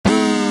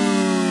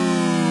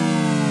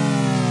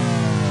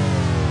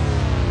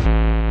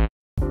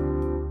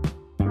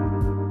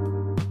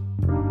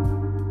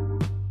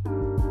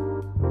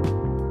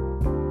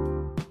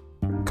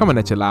Coming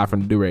at you live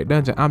from the Do-Rag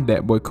Dungeon, I'm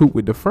that boy Coop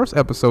with the first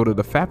episode of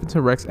the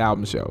Fappington Rex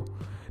album show.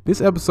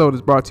 This episode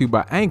is brought to you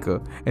by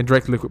Anchor and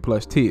Drake's Liquid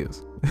Plush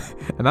Tears.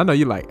 And I know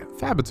you're like,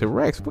 Fappington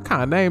Rex, what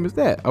kind of name is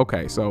that?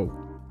 Okay, so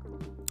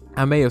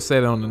I may have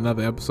said it on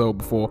another episode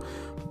before,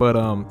 but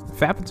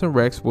Fappington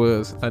Rex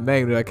was a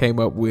name that I came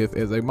up with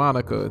as a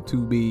moniker to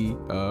be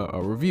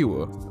a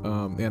reviewer.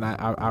 And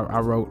I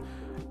wrote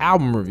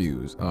album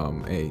reviews.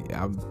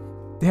 I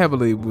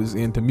heavily was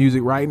into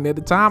music writing at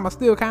the time. I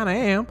still kind of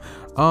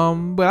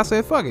am. But I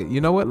said, fuck it.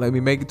 You know what? Let me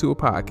make it to a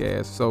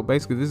podcast. So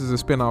basically, this is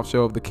a spinoff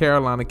show of the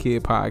Carolina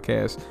Kid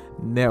Podcast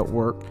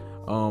Network.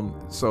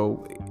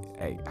 So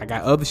hey, I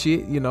got other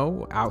shit, you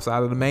know,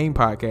 outside of the main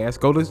podcast.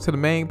 Go listen to the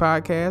main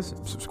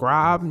podcast,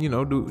 subscribe, you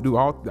know, do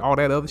all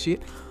that other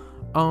shit.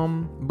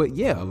 But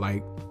yeah,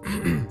 like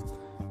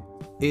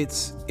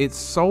it's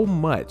so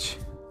much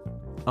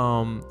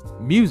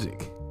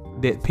music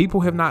that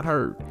people have not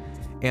heard.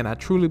 And I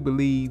truly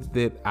believe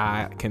that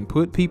I can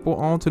put people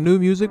onto new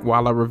music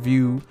while I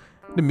review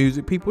the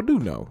music people do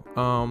know.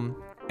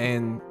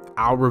 And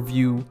I'll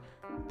review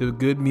the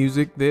good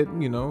music that,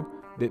 you know,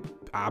 that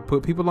I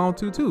put people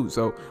onto too.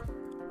 So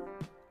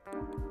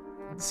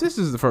since this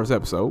is the first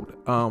episode,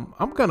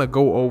 I'm going to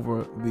go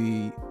over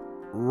the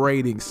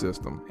rating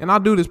system. And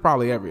I'll do this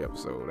probably every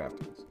episode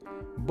after this.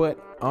 But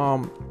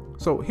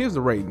so here's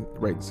the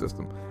rating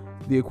system.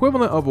 The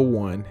equivalent of a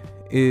 1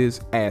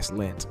 is ass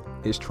lint.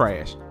 It's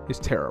trash. It's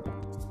terrible.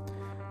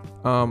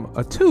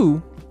 A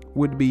 2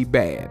 would be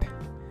bad.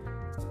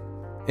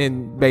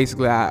 And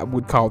basically I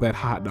would call that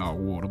hot dog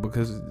water,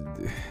 because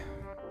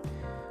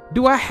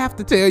do I have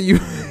to tell you?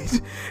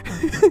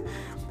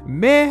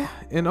 Meh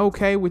and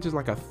okay, which is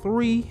like a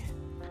 3,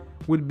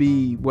 would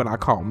be what I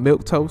call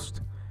milk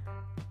toast.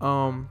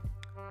 A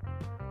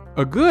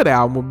good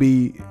album would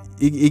be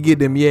it get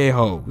them yeah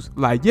hoes.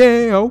 Like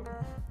yeah ho.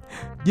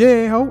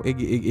 Yeah ho.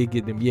 It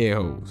get them yeah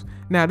hoes.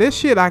 Now this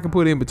shit I can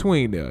put in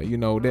between there, you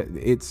know, that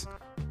it's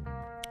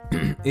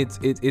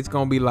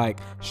gonna be like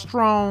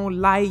strong,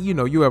 light, you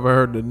know. You ever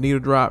heard the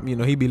needle drop? You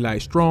know, he be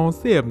like strong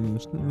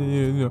 7,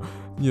 you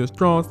know,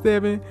 strong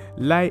 7,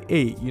 light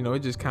 8. You know,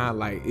 it just kind of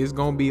like, it's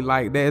gonna be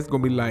like that. It's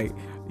gonna be like,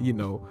 you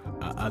know,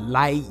 a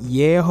light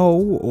yeah ho,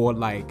 or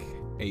like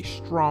a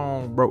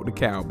strong broke the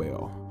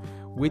cowbell,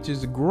 which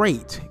is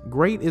great.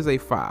 Great is a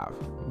 5,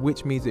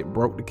 which means it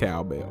broke the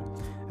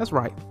cowbell. That's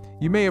right.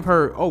 You may have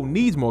heard, oh,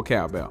 needs more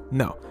cowbell.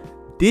 No.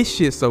 This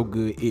shit's so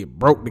good, it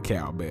broke the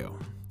cowbell.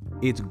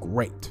 It's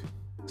great.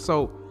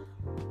 So,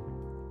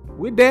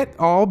 with that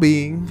all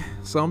being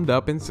summed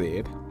up and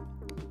said,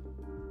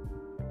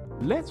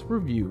 let's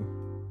review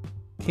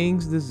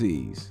King's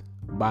Disease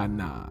by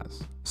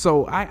Nas.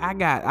 So, I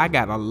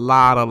got a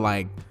lot of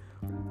like,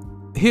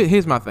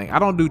 here's my thing. I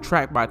don't do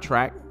track by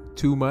track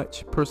too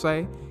much per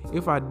se.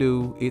 If I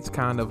do, it's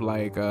kind of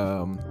like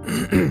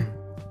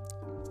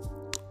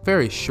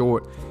very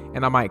short.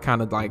 And I might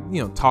kind of like,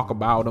 you know, talk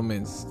about them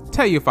and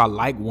tell you if I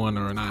like one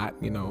or not,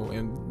 you know,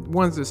 and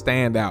ones that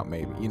stand out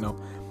maybe, you know.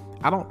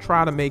 I don't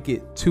try to make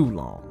it too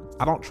long.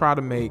 I don't try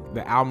to make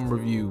the album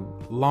review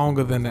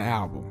longer than the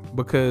album,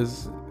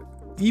 because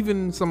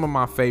even some of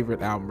my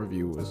favorite album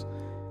reviewers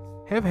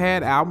have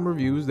had album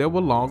reviews that were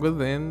longer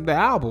than the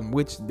album,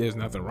 which there's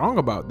nothing wrong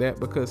about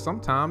that, because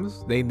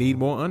sometimes they need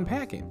more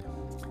unpacking.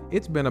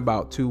 It's been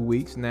about 2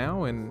 weeks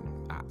now, and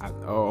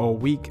a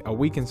week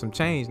and some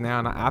change now,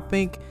 and I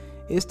think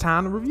it's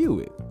time to review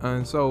it.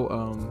 And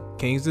so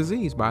King's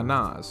Disease by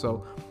Nas.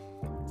 So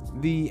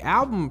the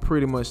album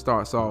pretty much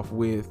starts off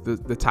with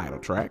the title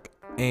track,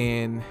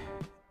 and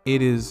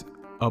it is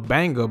a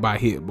banger by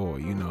Hit Boy,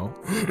 you know.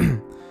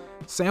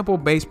 Sample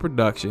based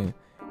production,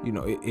 you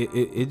know,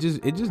 it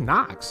just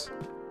knocks.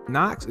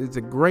 It's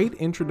a great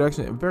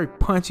introduction, a very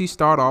punchy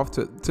start off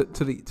to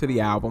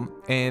the album,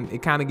 and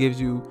it kind of gives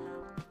you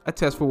a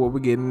test for what we're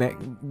getting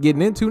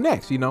into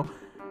next, you know.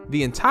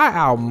 The entire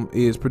album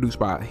is produced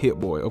by Hit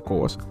Boy, of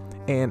course,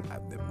 and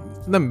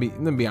let me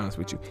be honest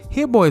with you.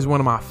 Hit Boy is one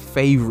of my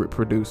favorite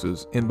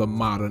producers in the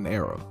modern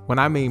era. When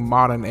I mean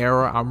modern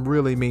era, I'm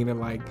really meaning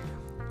like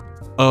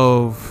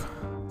of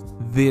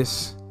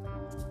this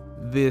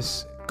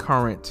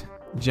current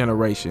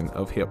generation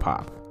of hip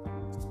hop.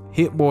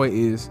 Hit Boy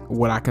is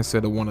what I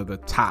consider one of the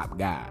top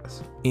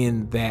guys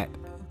in the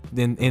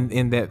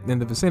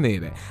vicinity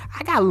of that.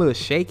 I got a little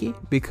shaky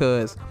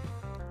because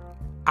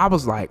I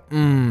was like,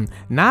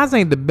 Nas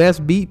ain't the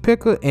best beat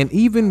picker, and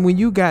even when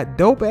you got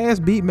dope ass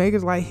beat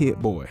makers like Hit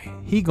Boy,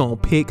 he gonna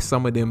pick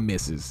some of them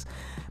misses.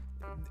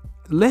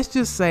 Let's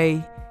just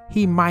say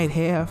he might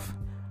have,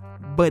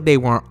 but they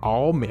weren't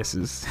all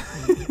misses.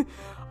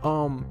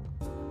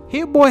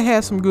 Hit Boy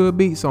had some good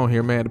beats on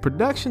here, man. The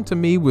production to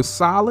me was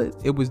solid.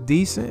 It was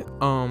decent.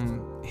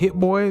 Hit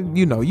Boy,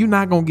 you know, you're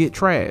not gonna get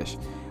trash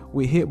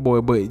with Hit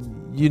Boy, but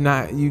you're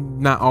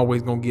not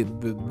always gonna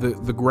get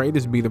the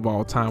greatest beat of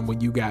all time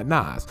when you got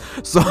Nas.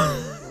 So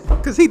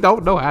because he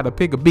don't know how to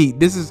pick a beat.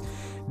 This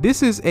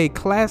is a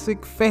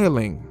classic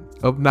failing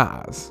of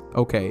Nas.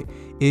 Okay,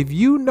 if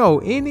you know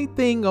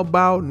anything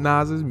about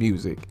Nas's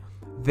music,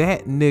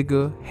 that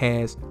nigga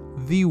has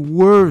the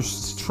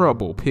worst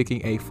trouble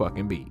picking a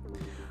fucking beat.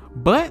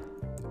 But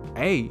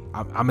hey,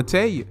 I'm gonna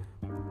tell you,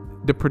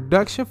 the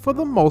production for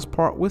the most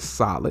part was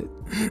solid.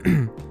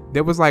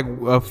 There was like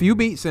a few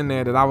beats in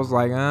there that I was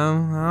like,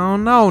 I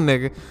don't know,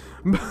 nigga.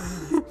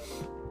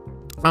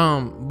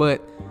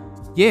 But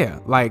yeah,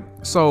 like,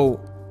 so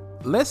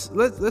let's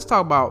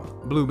talk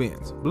about Blue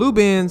Benz. Blue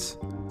Benz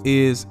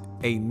is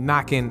a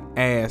knocking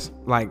ass,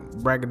 like,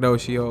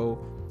 braggadocio,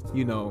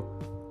 you know,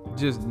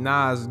 just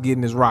Nas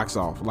getting his rocks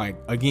off. Like,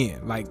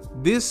 again, like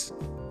this,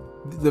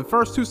 the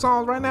first two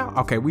songs right now,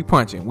 okay, we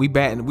punching, we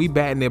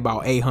batting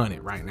about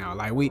 800 right now.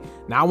 Like, we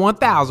not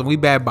 1,000, we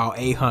bat about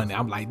 800.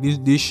 I'm like, this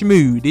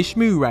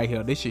schmoo right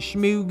here, this is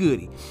schmoo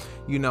goody,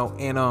 you know.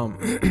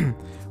 And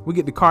we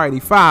get the Car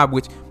 85,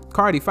 which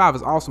Car 85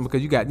 is awesome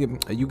because you got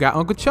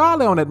Uncle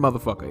Charlie on that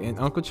motherfucker, and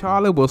Uncle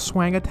Charlie will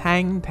swang a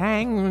tang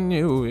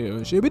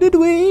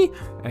shibby-dee-dwee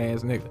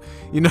ass nigga,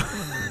 you know.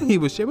 He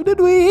was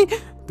shibby-dee-dwee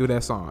through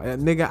that song.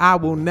 Nigga, I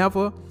will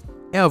never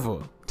ever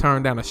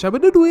turn down a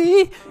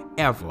shibby-dee-dwee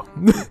ever.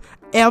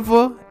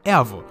 ever.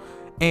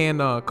 And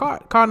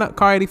car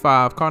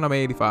 85, car number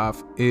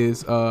 85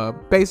 is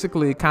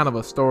basically kind of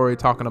a story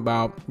talking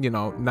about, you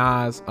know,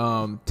 Nas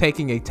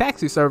taking a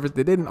taxi service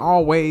that didn't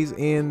always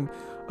end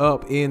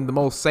up in the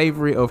most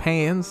savory of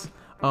hands.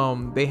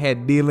 They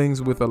had dealings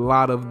with a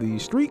lot of the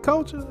street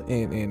culture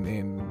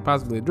and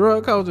possibly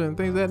drug culture and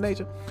things of that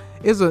nature.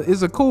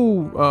 It's a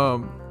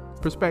cool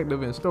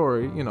perspective and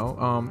story, you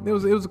know. It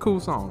was a cool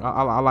song.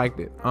 I liked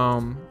it.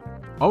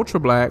 Ultra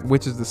Black,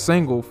 which is the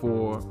single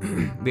for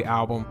the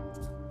album,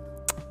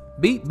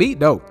 beat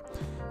dope.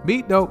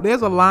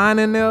 There's a line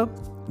in there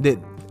that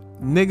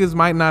niggas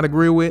might not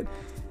agree with.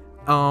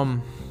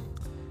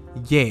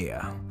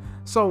 Yeah.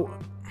 So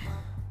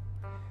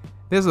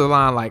there's a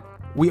line like,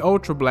 we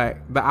ultra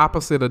black, the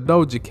opposite of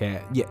Doja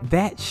Cat. Yeah,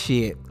 that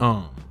shit.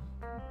 Woo,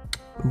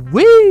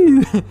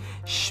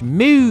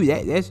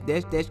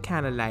 schmoo. That's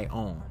kind of like,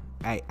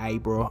 hey,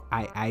 bro,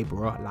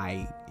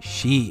 like,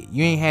 shit.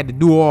 You ain't had to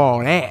do all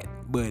that,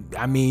 but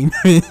I mean,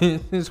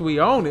 since we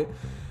own it,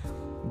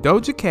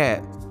 Doja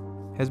Cat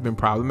has been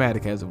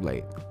problematic as of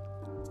late.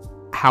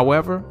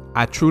 However,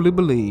 I truly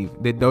believe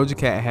that Doja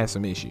Cat has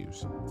some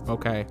issues.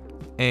 Okay,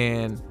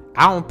 and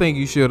I don't think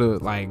you should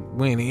have like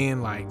went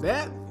in like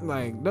that.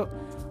 Like, no,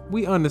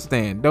 we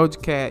understand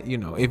Doja Cat. You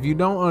know, if you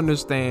don't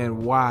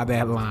understand why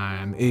that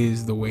line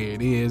is the way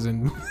it is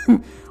and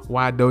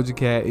why Doja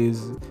Cat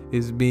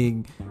is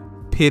being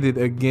pitted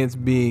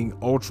against being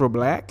ultra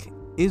black,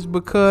 is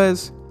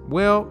because,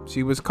 well,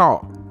 she was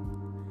caught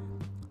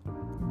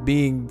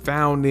being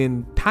found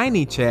in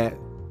tiny chat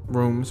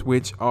rooms,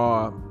 which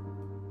are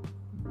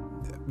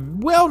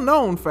well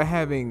known for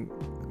having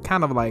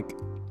kind of like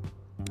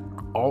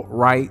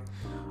alt-right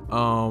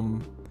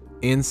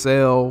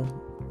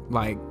incel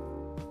like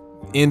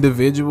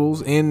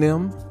individuals in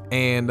them,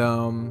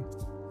 and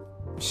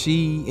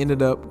she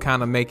ended up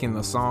kind of making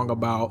a song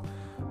about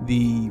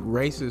the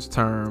racist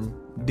term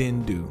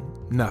didn't do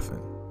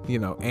nothing, you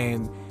know.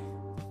 And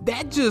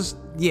that just,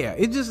 yeah,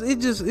 it just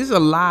it's a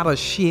lot of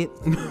shit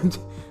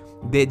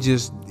that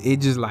just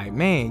like,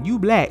 man, you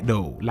black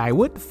though, like,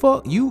 what the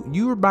fuck,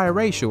 you're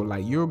biracial,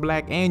 like, you're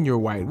black and you're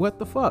white, what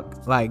the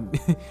fuck, like,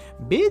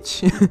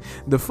 bitch,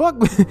 the fuck.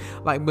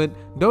 Like, but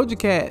Doja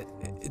Cat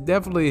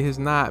definitely has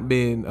not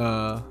been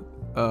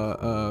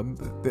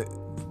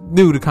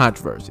new to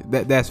controversy,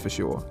 that's for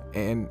sure.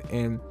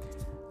 And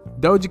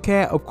Doja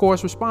Cat, of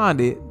course,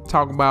 responded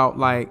talking about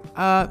like,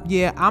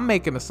 yeah, I'm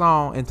making a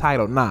song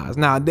entitled Nas.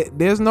 Now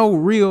there's no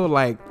real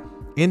like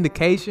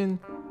indication,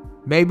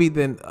 maybe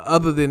then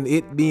other than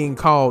it being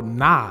called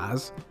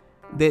Nas,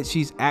 that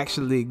she's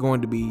actually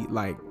going to be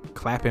like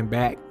clapping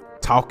back,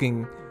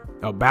 talking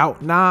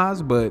about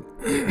Nas. But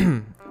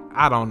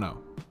I don't know,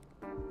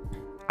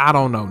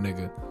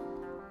 nigga.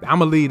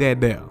 I'ma leave that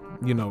there,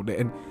 you know.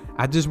 And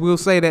I just will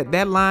say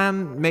that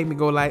line made me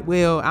go like,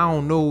 well, I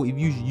don't know if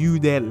you use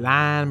that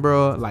line,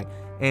 bro. Like,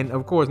 and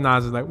of course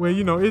Nas is like, well,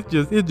 you know, it's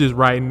just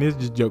writing, it's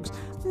just jokes.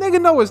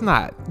 Nigga, no, it's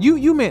not.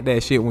 You meant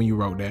that shit when you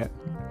wrote that.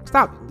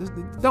 Stop.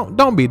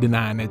 Don't be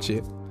denying that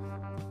shit.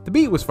 The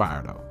beat was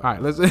fire though. All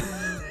right, let's.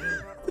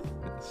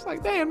 It's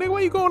like, damn, nigga,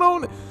 what you going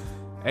on?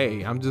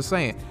 Hey, I'm just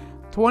saying,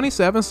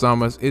 27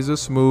 Summers is a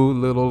smooth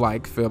little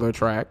like filler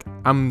track.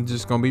 I'm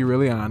just gonna be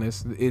really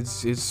honest.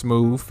 It's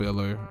smooth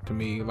filler to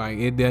me. Like,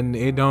 it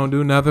don't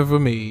do nothing for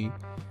me.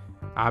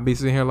 I'll be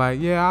sitting here like,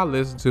 yeah, I'll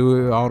listen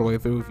to it all the way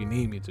through if you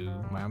need me to.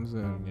 Like, I'm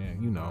saying, yeah,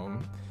 you know.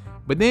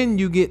 But then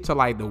you get to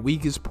like the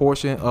weakest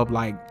portion of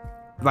like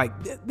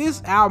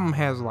this album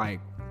has like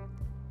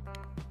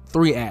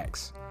 3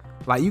 acts.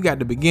 Like, you got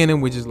the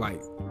beginning, which is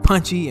like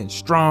punchy and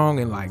strong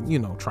and like, you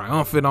know,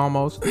 triumphant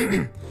almost.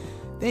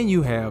 Then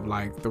you have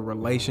like the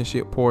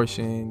relationship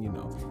portion, you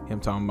know, him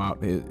talking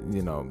about his,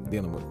 you know,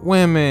 dealing with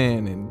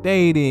women and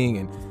dating,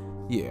 and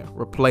yeah,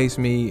 Replace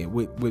Me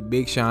with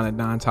Big Sean and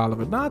Don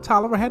Toliver. Don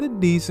Toliver had a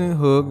decent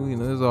hook, you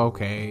know, it was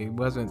okay. It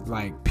wasn't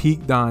like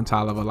peak Don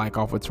Toliver like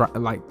off of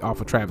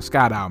Travis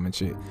Scott album and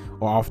shit,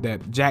 or off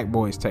that Jack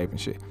Boys tape and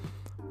shit.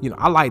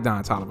 I like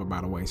Don Toliver,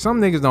 by the way. Some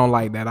niggas don't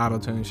like that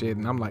auto-tune shit,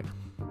 and I'm like,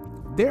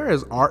 there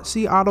is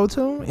artsy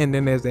auto-tune, and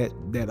then there's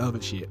that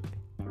other shit.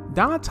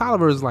 Don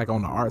Toliver is like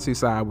on the artsy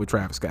side with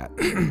Travis Scott.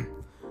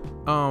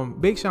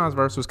 Big Sean's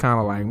verse was kind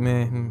of like,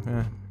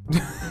 man,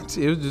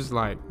 it was just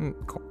like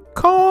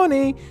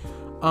corny.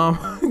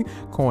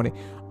 Corny.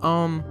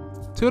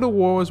 Till the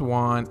War Is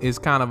Won is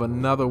kind of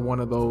another one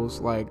of those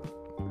like,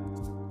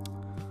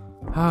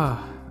 I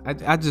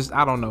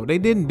don't know. They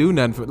didn't do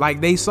nothing for,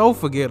 like, they so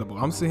forgettable.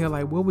 I'm sitting here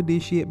like, what would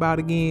this shit about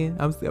again?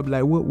 I'm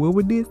like, what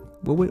would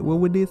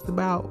this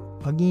about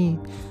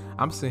again?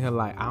 I'm sitting here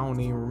like, I don't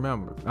even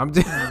remember. I'm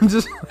just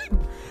like,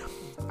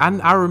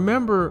 I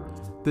remember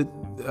the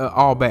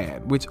All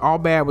Bad, which All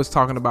Bad was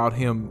talking about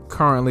him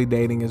currently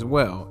dating as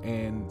well,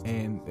 and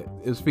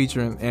it was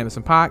featuring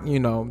Anderson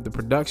 .Paak. The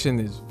production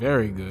is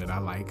very good.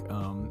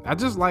 I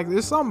just like,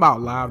 there's something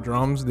about live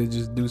drums that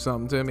just do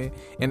something to me,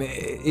 and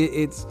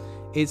it's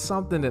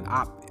something that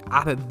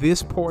out of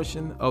this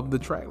portion of the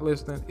track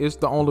listing, it's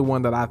the only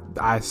one that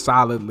I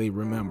solidly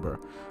remember.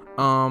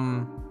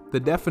 The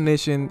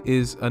Definition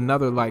is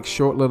another like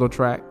short little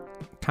track,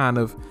 kind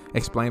of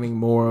explaining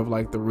more of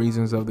like the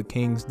reasons of the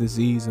king's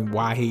disease and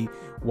why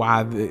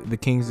the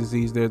king's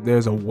disease.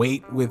 There's a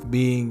weight with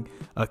being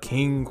a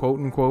king, quote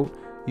unquote.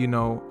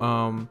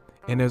 And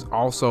there's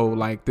also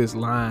like this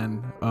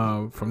line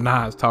from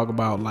Nas talk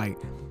about like,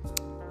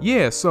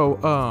 yeah, so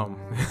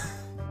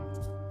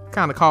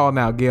kind of calling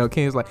out Gayle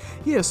King's like,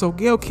 yeah, so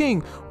Gayle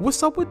King,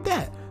 what's up with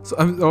that? So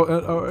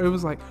or it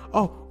was like,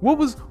 oh,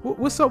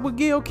 what's up with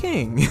Gayle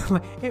King?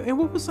 Like, and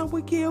what was up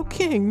with Gayle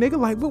King, nigga?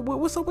 Like,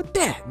 what's up with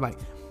that? Like,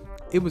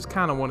 it was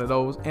kind of one of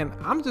those. And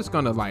I'm just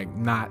gonna like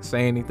not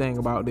say anything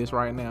about this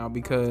right now,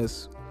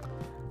 because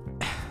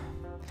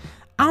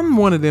I'm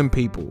one of them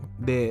people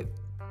that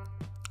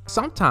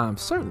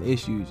sometimes certain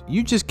issues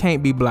you just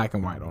can't be black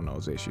and white on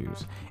those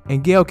issues,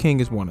 and Gayle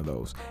King is one of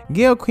those.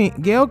 Gayle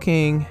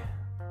King.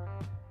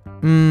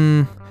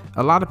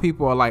 A lot of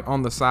people are like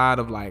on the side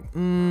of like,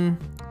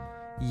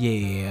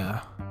 yeah,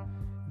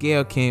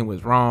 Gayle King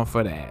was wrong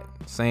for that,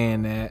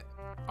 saying that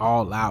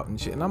all out and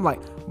shit. And I'm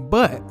like,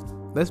 but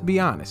let's be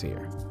honest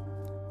here.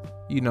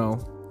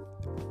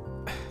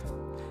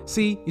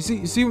 See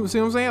what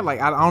I'm saying? Like,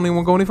 I don't even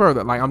want to go any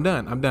further. Like, I'm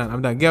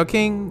done. Gayle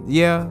King,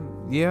 yeah,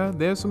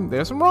 there's some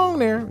wrong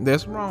there.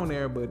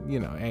 But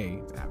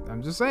hey,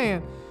 I'm just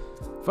saying,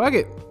 fuck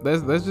it.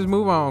 Let's just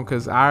move on,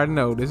 because I already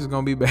know this is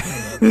gonna be bad.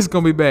 This is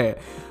gonna be bad.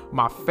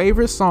 My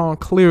favorite song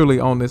clearly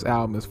on this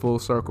album is Full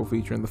Circle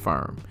featuring The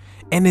Firm,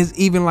 and there's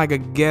even like a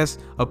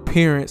guest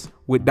appearance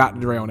with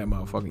Dr. Dre on that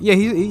motherfucker. Yeah,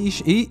 he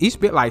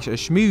spit like a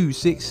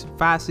schmooze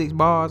 5-6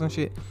 bars and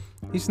shit.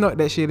 He snuck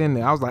that shit in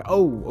there. I was like,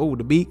 oh,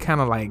 the beat kind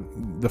of like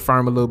The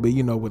Firm a little bit,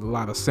 with a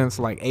lot of sense,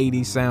 like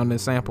 80s sounding,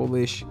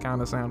 sample-ish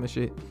kind of sounding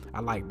shit. I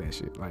like that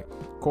shit. Like,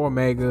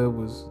 Cormega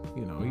was,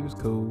 he was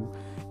cool.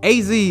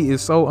 AZ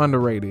is so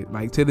underrated.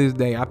 Like, to this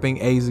day, I think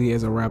AZ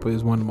as a rapper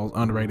is one of the most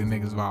underrated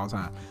niggas of all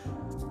time.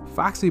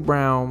 Foxy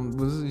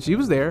Brown she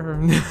was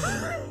there.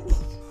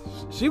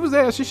 She was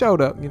there. She showed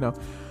up,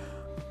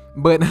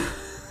 but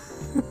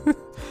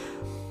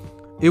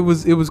it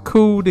was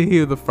cool to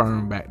hear The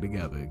Firm back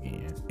together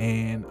again.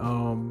 And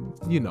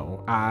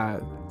I,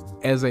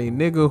 as a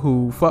nigga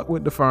who fuck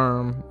with The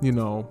Firm,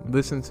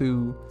 listen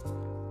to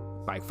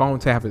like Phone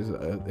Tap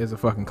is a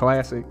fucking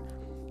classic.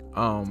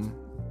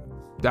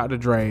 Dr.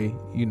 Dre,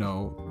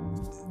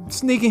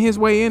 sneaking his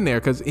way in there,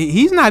 because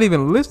he's not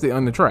even listed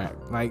on the track.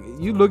 Like,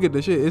 you look at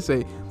the shit, it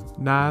say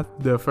Nas,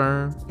 The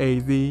Firm,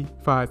 AZ,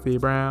 Foxy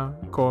Brown,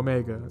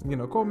 Cormega.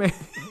 Cormega.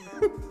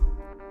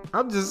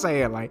 I'm just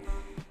saying, like,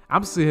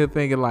 I'm sitting here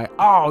thinking like,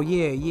 oh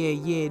yeah,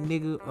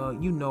 nigga,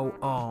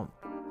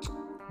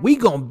 we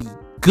gonna be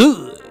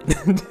good.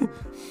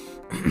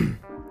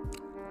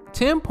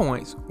 10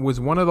 Points was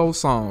one of those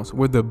songs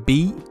where the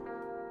beat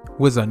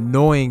was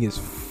annoying as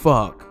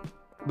fuck.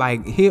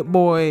 Like, Hit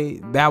Boy,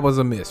 that was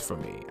a miss for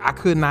me. I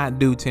could not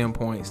do 10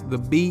 Points. The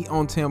beat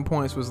on 10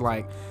 Points was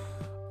like,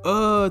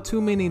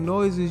 too many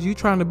noises. You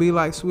trying to be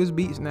like Swiss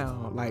Beats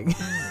now. Like,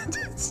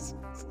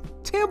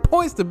 10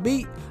 Points to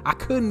beat. I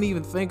couldn't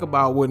even think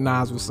about what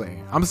Nas was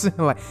saying. I'm saying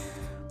like,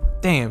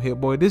 damn, Hit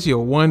Boy, this is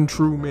your one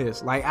true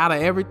miss. Like, out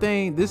of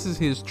everything, this is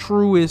his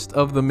truest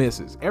of the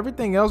misses.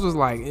 Everything else was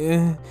like,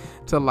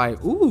 to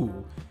like,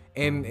 ooh.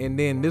 And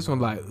then this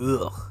one like,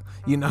 ugh.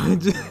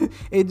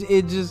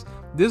 It just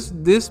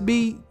this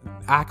beat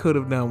I could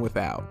have done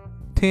without.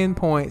 10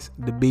 Points,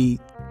 the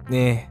beat,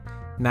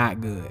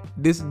 not good.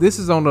 This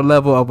is on the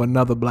level of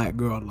Another Black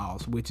Girl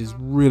Lost, which is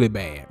really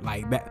bad.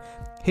 Like, that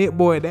Hit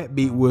Boy, that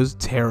beat was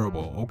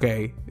terrible.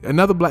 Okay, I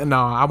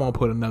won't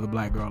put Another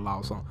Black Girl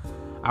Lost on.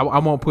 I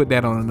won't put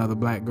that on Another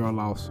Black Girl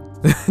Lost.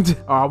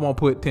 Or I won't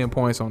put 10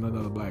 Points on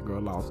Another Black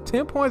Girl Lost.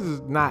 10 Points is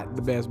not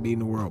the best beat in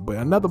the world, but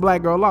Another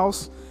Black Girl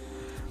Lost,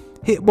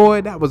 Hit Boy,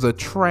 that was a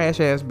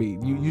trash ass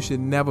beat. You should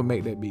never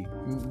make that beat.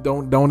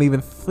 Don't even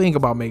think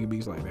about making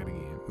beats like that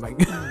again. Like,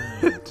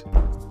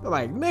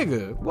 like,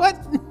 nigga, what?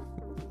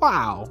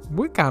 Wow,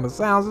 what kind of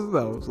sounds is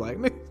those? Like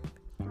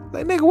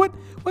nigga, what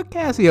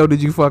Casio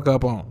did you fuck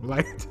up on?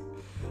 Like,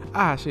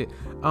 Shit.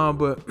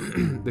 But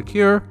The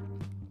Cure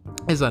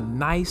is a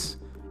nice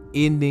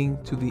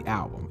ending to the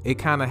album. It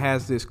kind of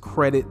has this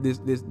credit, this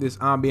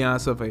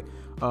ambiance of a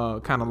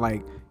kind of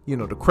like, you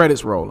know, the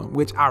credits rolling,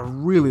 which I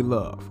really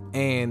love.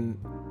 And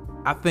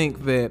I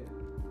think that,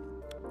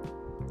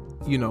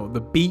 you know,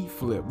 the beat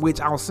flip,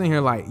 which I was sitting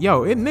here like,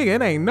 yo, it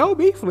ain't no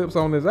beat flips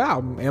on this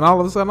album. And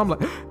all of a sudden I'm like,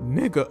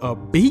 nigga, a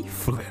beat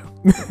flip.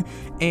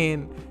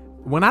 And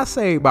when I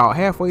say about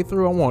halfway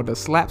through, I wanted to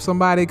slap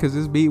somebody because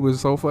this beat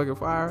was so fucking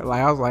fire.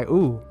 Like, I was like,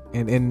 ooh.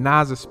 And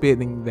Nas is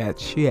spitting that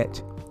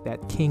shit,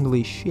 that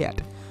kingly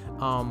shit.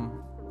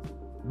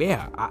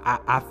 Yeah,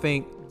 I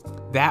think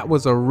that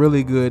was a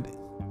really good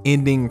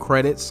ending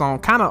credit song.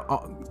 Kind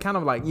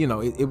of like, you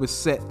know, it was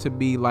set to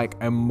be like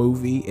a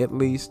movie, at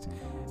least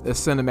a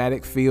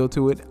cinematic feel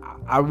to it.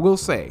 I will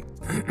say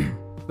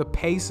the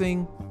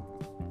pacing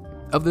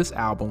of this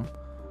album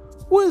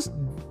was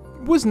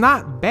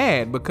not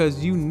bad,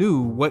 because you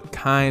knew what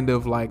kind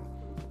of, like,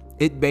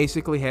 it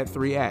basically had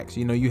 3 acts.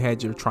 You know, you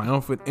had your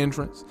triumphant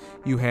entrance,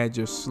 you had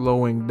your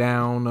slowing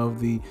down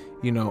of the,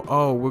 you know,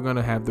 oh, we're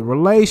gonna have the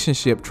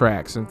relationship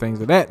tracks and things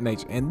of that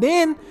nature, and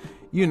then,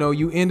 you know,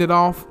 you ended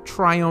off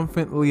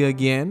triumphantly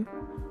again,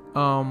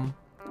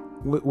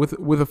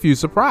 with a few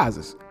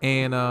surprises.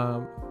 And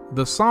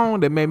the song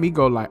that made me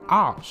go like,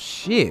 oh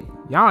shit,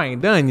 y'all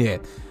ain't done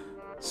yet,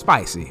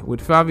 Spicy,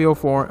 with Fivio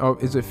Foreign,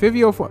 or is it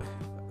Fivio Foreign?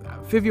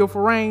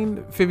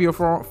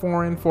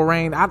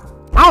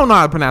 I don't know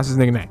how to pronounce his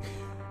nigga name.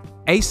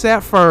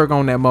 ASAP Ferg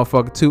on that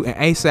motherfucker too, and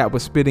ASAP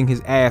was spitting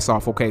his ass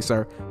off, okay,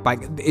 sir?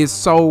 Like, it's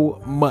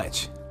so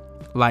much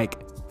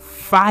like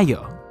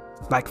fire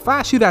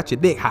shoot out your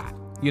dick hot.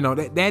 You know,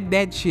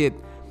 that shit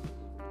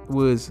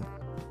was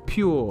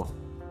pure,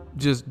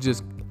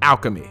 just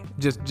alchemy,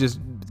 just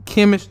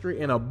chemistry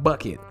in a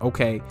bucket,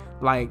 okay?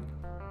 Like,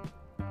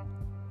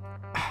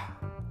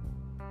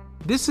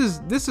 this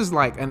is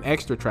like an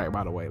extra track,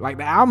 by the way. Like,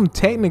 the album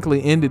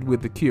technically ended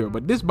with The Cure,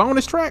 but this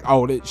bonus track,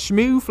 oh, that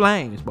Shmoo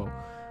Flames, bro.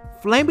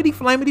 Flamity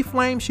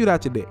flame, shoot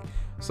out your dick.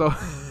 So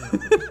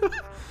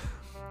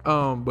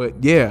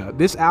but yeah,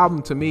 this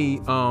album to me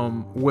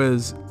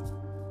was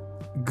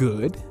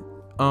good.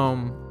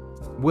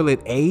 Will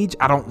it age?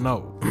 I don't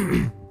know.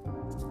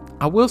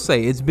 I will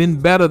say it's been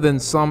better than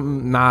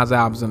some Nas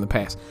albums in the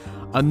past.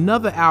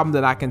 Another album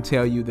that I can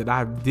tell you that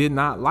I did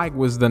not like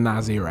was the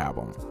Nasir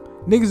album.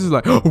 Niggas is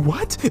like, oh,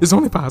 what? It's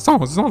only 5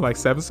 songs. It's only like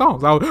 7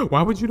 songs.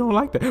 Why would you don't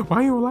like that?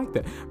 Why you don't like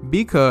that?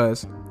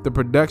 Because the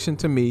production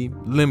to me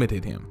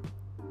limited him.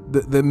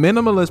 The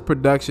minimalist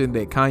production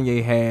that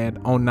Kanye had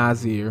on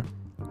Nasir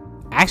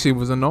actually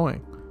was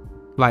annoying.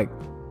 Like,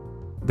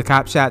 the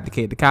cop shot the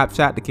kid, the cop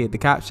shot the kid, the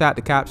cop shot,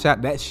 the cop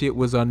shot. That shit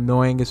was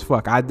annoying as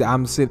fuck.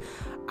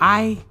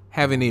 I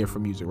have an ear for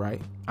music,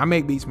 right? I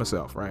make beats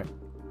myself, right?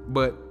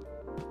 But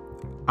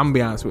I'm gonna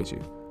be honest with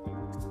you.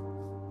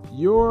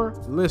 Your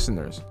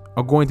listeners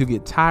are going to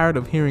get tired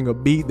of hearing a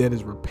beat that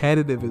is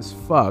repetitive as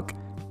fuck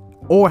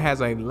or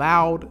has a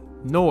loud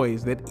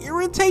noise that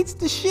irritates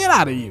the shit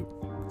out of you.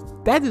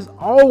 That is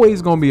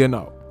always going to be a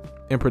no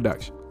in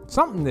production.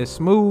 Something that's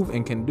smooth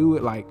and can do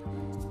it, like,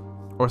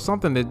 or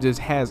something that just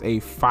has a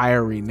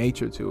fiery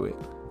nature to it,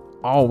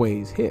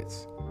 always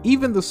hits.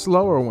 Even the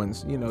slower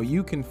ones, you know,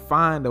 you can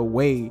find a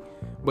way.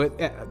 But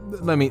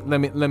let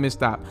me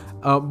stop.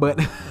 But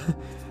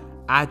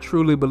I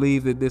truly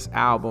believe that this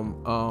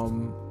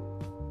album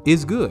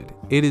is good.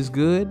 It is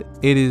good.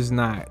 It is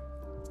not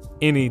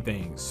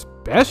anything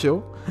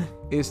special.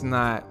 It's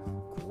not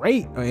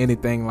great or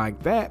anything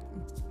like that.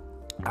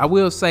 I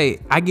will say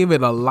I give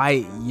it a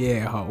light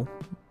yeah ho.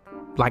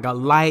 Like a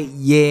light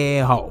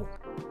yeah ho.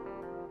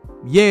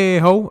 Yeah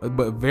ho,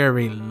 but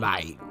very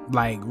light.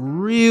 Like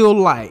real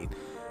light.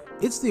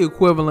 It's the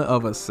equivalent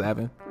of a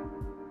 7.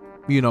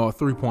 You know, a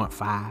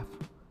 3.5.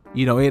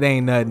 You know, it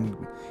ain't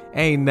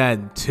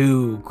nothing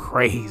too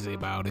crazy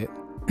about it.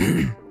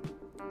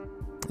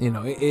 You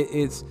know,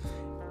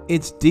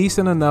 it's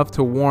decent enough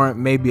to warrant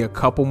maybe a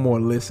couple more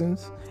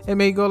listens. And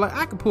maybe go like,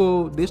 I can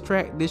pull this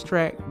track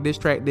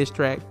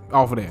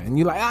off of there. And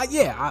you're like,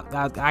 yeah,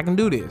 I can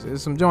do this.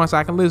 There's some joints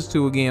I can listen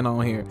to again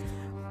on here.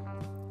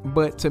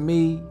 But to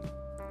me,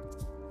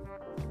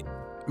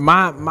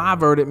 my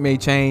verdict may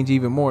change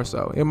even more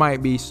so. It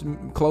might be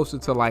closer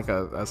to like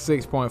a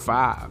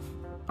 6.5.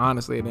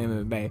 Honestly, at the end of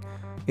the day,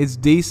 it's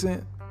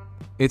decent.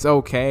 It's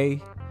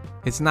okay.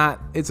 It's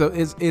not.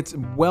 It's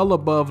well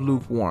above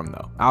lukewarm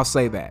though. I'll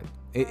say that.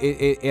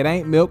 It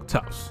ain't milk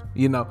toast.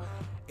 You know,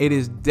 it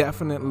is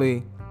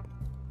definitely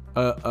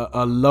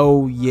a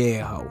low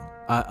yeah ho.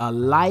 A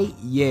light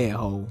yeah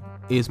ho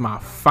is my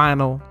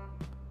final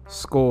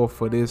score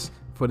for this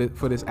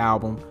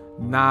album.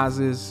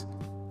 Nas's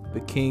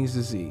The King's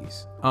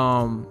Disease.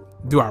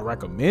 Do I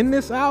recommend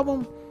this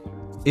album?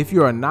 If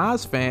you're a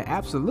Nas fan,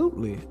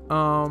 absolutely.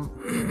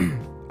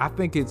 I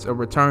think it's a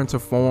return to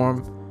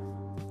form.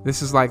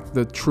 This is like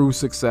the true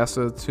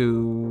successor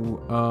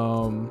to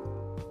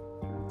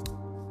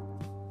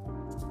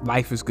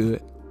Life is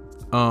Good.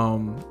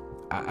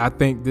 I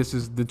think this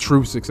is the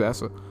true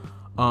successor.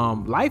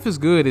 Life is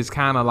Good is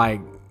kind of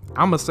like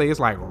I'm gonna say it's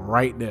like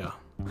right there,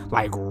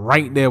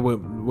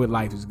 with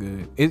Life is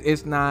Good.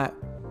 It's not,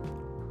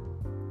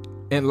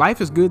 and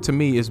Life is Good to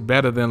me is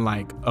better than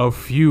like a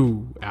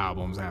few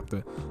albums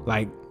after.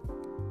 Like,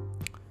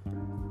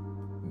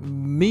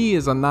 me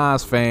as a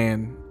Nas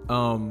fan,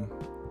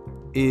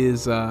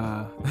 is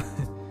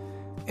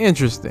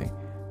interesting.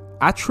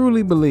 I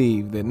truly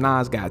believe that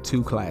Nas got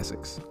two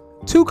classics,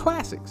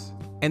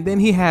 and then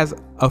he has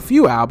a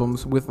few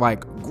albums with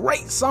like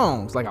great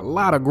songs, like a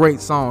lot of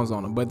great songs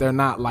on them, but they're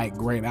not like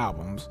great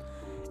albums.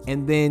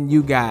 And then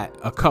you got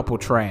a couple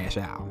trash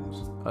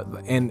albums,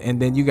 and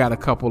then you got a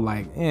couple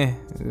like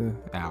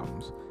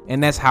albums.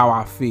 And that's how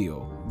I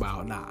feel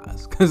about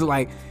Nas, cause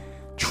like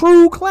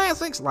true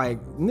classics,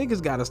 like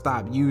niggas gotta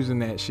stop using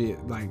that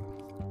shit. Like,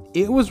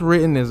 it was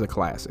written as a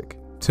classic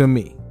to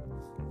me,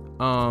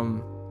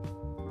 and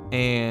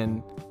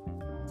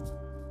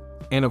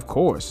of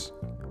course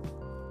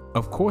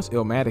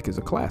Illmatic is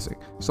a classic.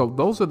 So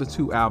those are the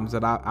two albums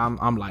that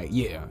I'm like,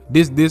 yeah,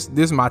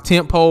 this my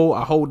temp pole.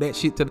 I hold that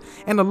shit to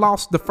and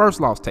the first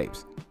Lost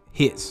tapes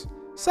hits.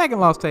 Second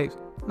Lost tapes,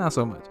 not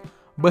so much.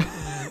 But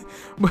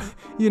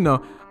yeah,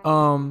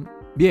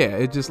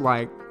 it's just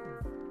like,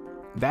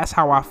 that's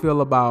how I feel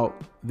about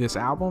this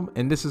album,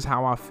 and this is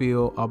how I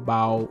feel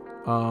about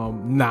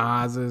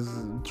Nas's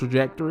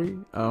trajectory.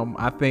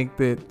 I think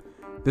that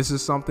this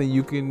is something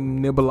you can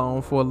nibble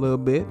on for a little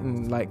bit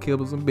and like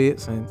kibble some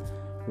bits, and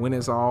when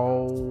it's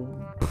all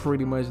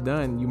pretty much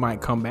done, you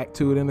might come back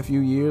to it in a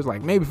few years,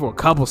 like maybe for a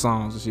couple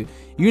songs and shit.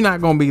 You're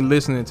not gonna be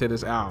listening to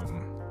this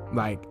album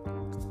like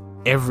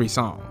every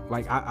song.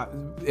 Like, I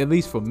at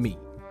least for me,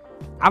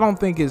 I don't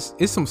think it's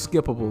some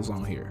skippables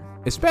on here,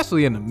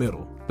 especially in the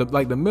middle.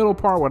 The middle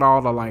part with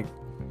all the like,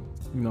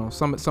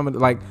 some of the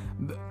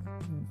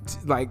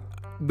like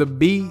the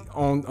beat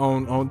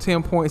on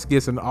 10 points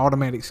gets an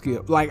automatic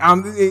skip. Like,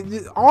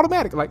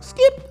 automatic, like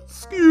skip.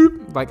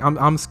 Like,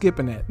 I'm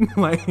skipping that.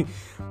 Like,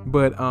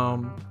 but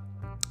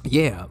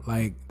yeah,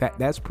 like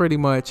that's pretty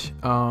much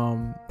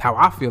how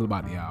I feel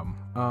about the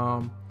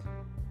album.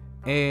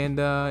 And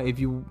if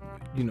you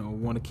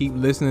want to keep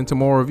listening to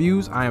more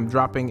reviews, I am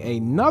dropping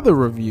another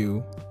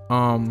review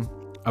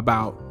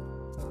about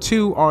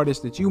two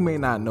artists that you may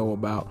not know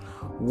about.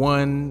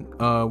 One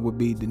would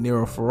be De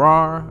Niro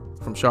Ferrar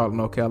from Charlotte,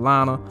 North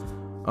Carolina,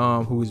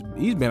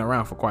 he's been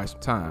around for quite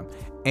some time,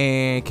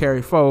 and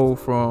Carrie Foe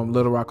from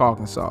Little Rock,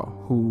 Arkansas,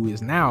 who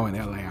is now in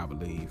LA, I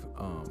believe.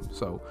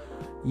 So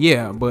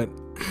yeah, but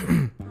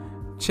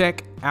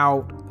check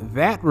out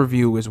that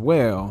review as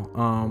well.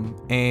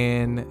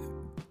 And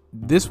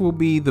this will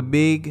be the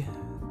big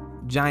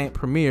giant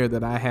premiere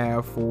that I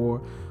have for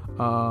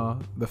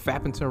the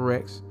Fappington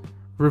Rex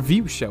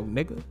review show,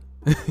 nigga.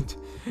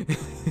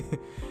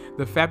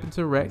 The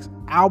Fappington Rex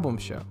album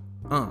show.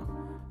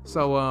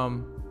 So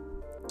on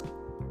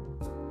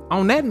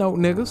that note,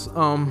 niggas,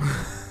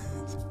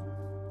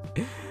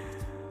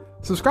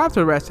 subscribe to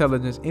the Rat's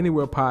Intelligence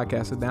anywhere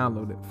podcasts are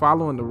downloaded.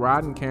 Following the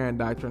Rod and Karen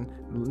Doctrine,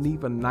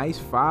 leave a nice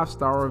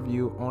 5-star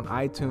review on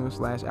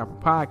iTunes/Apple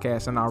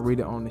Podcasts, and I'll read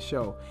it on the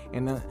show.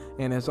 And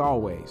as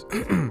always,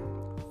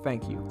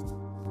 thank you.